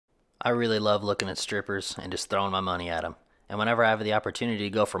I really love looking at strippers and just throwing my money at them. And whenever I have the opportunity to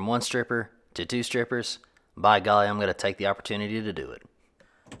go from one stripper to two strippers, by golly, I'm going to take the opportunity to do it.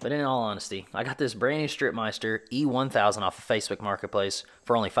 But in all honesty, I got this brand new Stripmeister E1000 off of Facebook Marketplace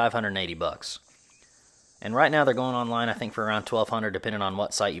for only 580 bucks. And right now they're going online, I think, for around 1200 depending on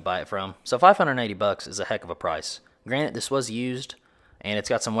what site you buy it from. So 580 bucks is a heck of a price. Granted, this was used and it's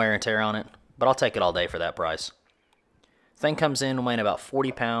got some wear and tear on it, but I'll take it all day for that price. Thing comes in weighing about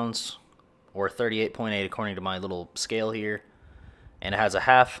 40 pounds or 38.8 according to my little scale here. And it has a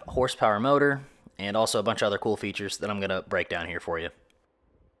half horsepower motor and also a bunch of other cool features that I'm going to break down here for you.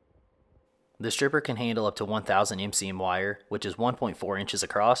 The stripper can handle up to 1000 MCM wire, which is 1.4 inches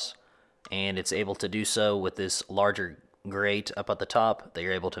across, and it's able to do so with this larger grate up at the top that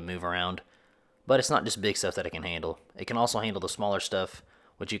you're able to move around. But it's not just big stuff that it can handle. It can also handle the smaller stuff,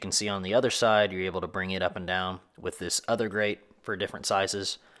 which you can see on the other side. You're able to bring it up and down with this other grate for different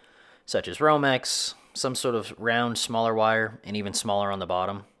sizes, such as Romex, some sort of round, smaller wire, and even smaller on the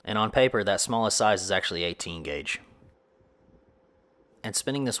bottom. And on paper, that smallest size is actually 18 gauge. And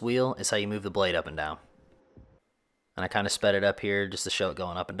spinning this wheel is how you move the blade up and down. And I kind of sped it up here just to show it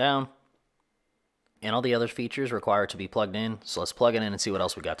going up and down. And all the other features require it to be plugged in, so let's plug it in and see what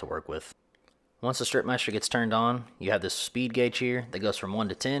else we got to work with. Once the Stripmeister gets turned on, you have this speed gauge here that goes from 1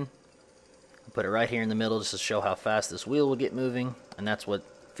 to 10. I put it right here in the middle just to show how fast this wheel will get moving, and that's what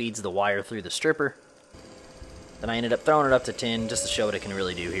feeds the wire through the stripper. Then I ended up throwing it up to 10 just to show what it can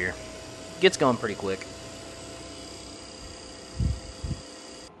really do here. It gets going pretty quick.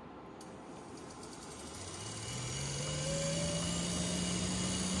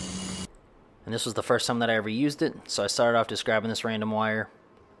 And this was the first time that I ever used it, so I started off just grabbing this random wire.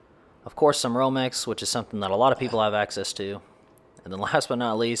 Of course, some Romex, which is something that a lot of people have access to. And then last but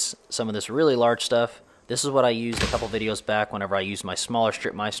not least, some of this really large stuff. This is what I used a couple videos back whenever I used my smaller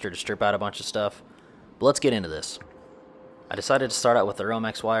Stripmeister to strip out a bunch of stuff. But let's get into this. I decided to start out with the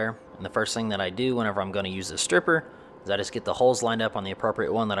Romex wire, and the first thing that I do whenever I'm going to use this stripper is I just get the holes lined up on the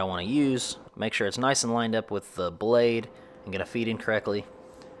appropriate one that I want to use, make sure it's nice and lined up with the blade and get a feed in correctly.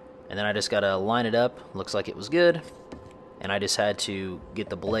 And then I just gotta line it up. Looks like it was good. And I just had to get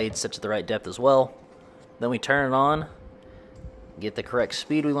the blade set to the right depth as well. Then we turn it on, get the correct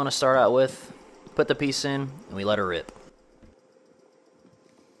speed we want to start out with, put the piece in, and we let her rip.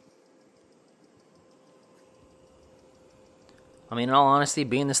 I mean, in all honesty,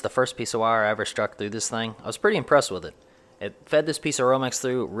 being this the first piece of wire I ever struck through this thing, I was pretty impressed with it. It fed this piece of Romex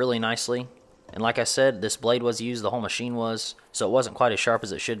through really nicely. And like I said, this blade was used, the whole machine was, so it wasn't quite as sharp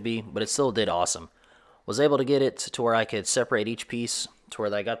as it should be, but it still did awesome. Was able to get it to where I could separate each piece, to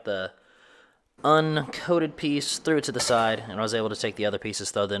where I got the uncoated piece, threw it to the side, and I was able to take the other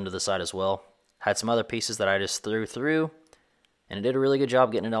pieces, throw them to the side as well. Had some other pieces that I just threw through, and it did a really good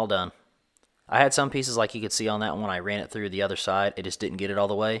job getting it all done. I had some pieces like you could see on that one, I ran it through the other side, it just didn't get it all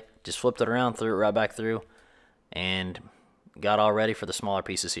the way. Just flipped it around, threw it right back through, and got all ready for the smaller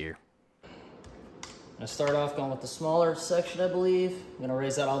pieces here. I'm going to start off going with the smaller section, I believe. I'm going to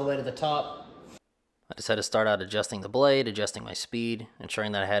raise that all the way to the top. I just had to start out adjusting the blade, adjusting my speed,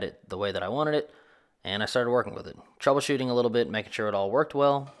 ensuring that I had it the way that I wanted it, and I started working with it. Troubleshooting a little bit, making sure it all worked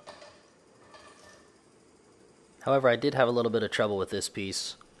well. However, I did have a little bit of trouble with this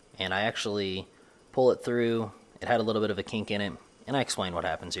piece, and I actually pull it through. It had a little bit of a kink in it, and I explain what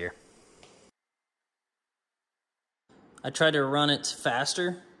happens here. I tried to run it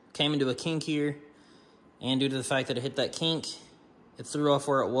faster, came into a kink here, and due to the fact that it hit that kink, it threw off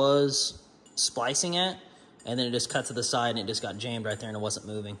where it was splicing at, and then it just cut to the side and it just got jammed right there and it wasn't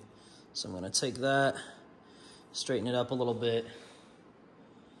moving. So I'm going to take that, straighten it up a little bit,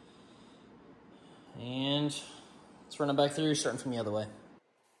 and let's run it back through, starting from the other way.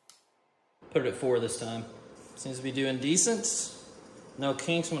 Put it at 4 this time. Seems to be doing decent. No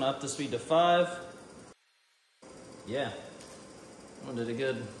kinks. I'm going to up the speed to 5. Yeah, I did it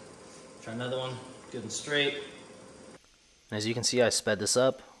good. Try another one. Good and straight. As you can see, I sped this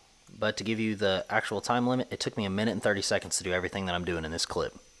up, but to give you the actual time limit, it took me 1 minute and 30 seconds to do everything that I'm doing in this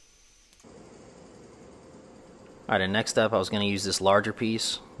clip. Alright, and next up I was going to use this larger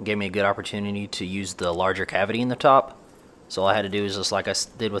piece. It gave me a good opportunity to use the larger cavity in the top. So all I had to do is just like I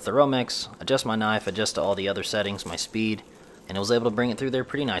did with the Romex, adjust my knife, adjust to all the other settings, my speed, and I was able to bring it through there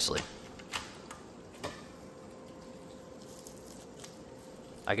pretty nicely.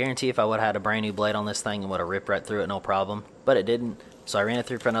 I guarantee if I would have had a brand new blade on this thing, it would have ripped right through it, no problem. But it didn't, so I ran it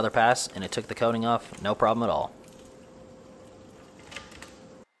through for another pass, and it took the coating off, no problem at all.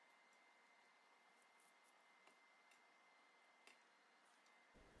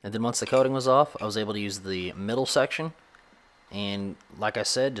 And then once the coating was off, I was able to use the middle section And like I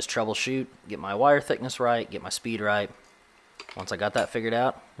said, just troubleshoot, get my wire thickness right, get my speed right. Once I got that figured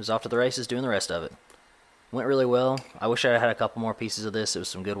out, I was off to the races doing the rest of it. Went really well. I wish I had a couple more pieces of this. It was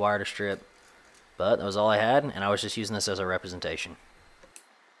some good wire to strip. But that was all I had, and I was just using this as a representation.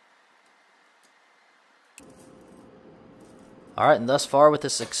 Alright, and thus far with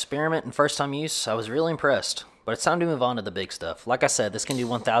this experiment and first time use, I was really impressed. But it's time to move on to the big stuff. Like I said, this can do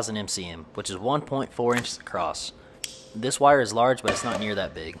 1000 MCM, which is 1.4 inches across. This wire is large, but it's not near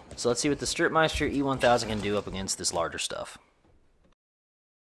that big. So let's see what the Stripmesiter E1000 can do up against this larger stuff.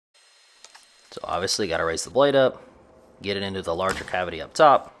 So obviously got to raise the blade up, get it into the larger cavity up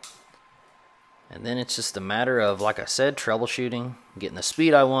top, and then it's just a matter of, like I said, troubleshooting, getting the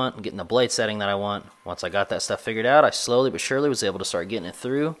speed I want, getting the blade setting that I want. Once I got that stuff figured out, I slowly but surely was able to start getting it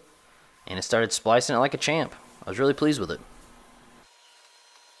through, and it started splicing it like a champ. I was really pleased with it.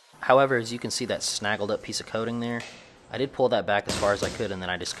 However, as you can see that snaggled up piece of coating there, I did pull that back as far as I could, and then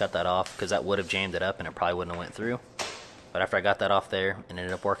I just cut that off because that would have jammed it up and it probably wouldn't have went through. But after I got that off there, it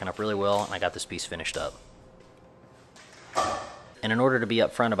ended up working up really well, and I got this piece finished up. And in order to be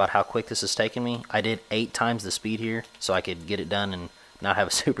upfront about how quick this has taken me, I did 8 times the speed here so I could get it done and not have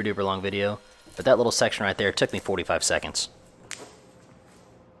a super duper long video. But that little section right there took me 45 seconds.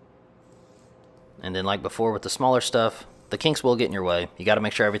 And then like before with the smaller stuff, the kinks will get in your way. You got to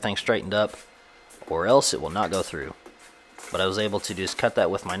make sure everything's straightened up or else it will not go through. But I was able to just cut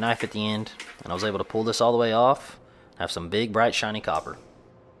that with my knife at the end, and I was able to pull this all the way off, have some big bright shiny copper.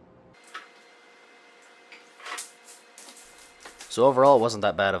 So overall, it wasn't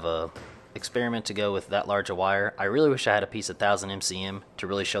that bad of a experiment to go with that large a wire. I really wish I had a piece of 1000 MCM to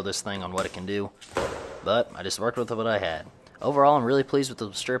really show this thing on what it can do, but I just worked with what I had. Overall, I'm really pleased with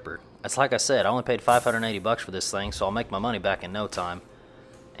the stripper. It's like I said, I only paid 580 bucks for this thing, so I'll make my money back in no time.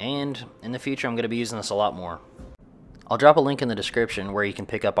 And in the future, I'm going to be using this a lot more. I'll drop a link in the description where you can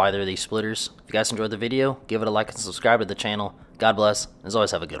pick up either of these splitters. If you guys enjoyed the video, give it a like and subscribe to the channel. God bless. As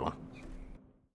always, have a good one.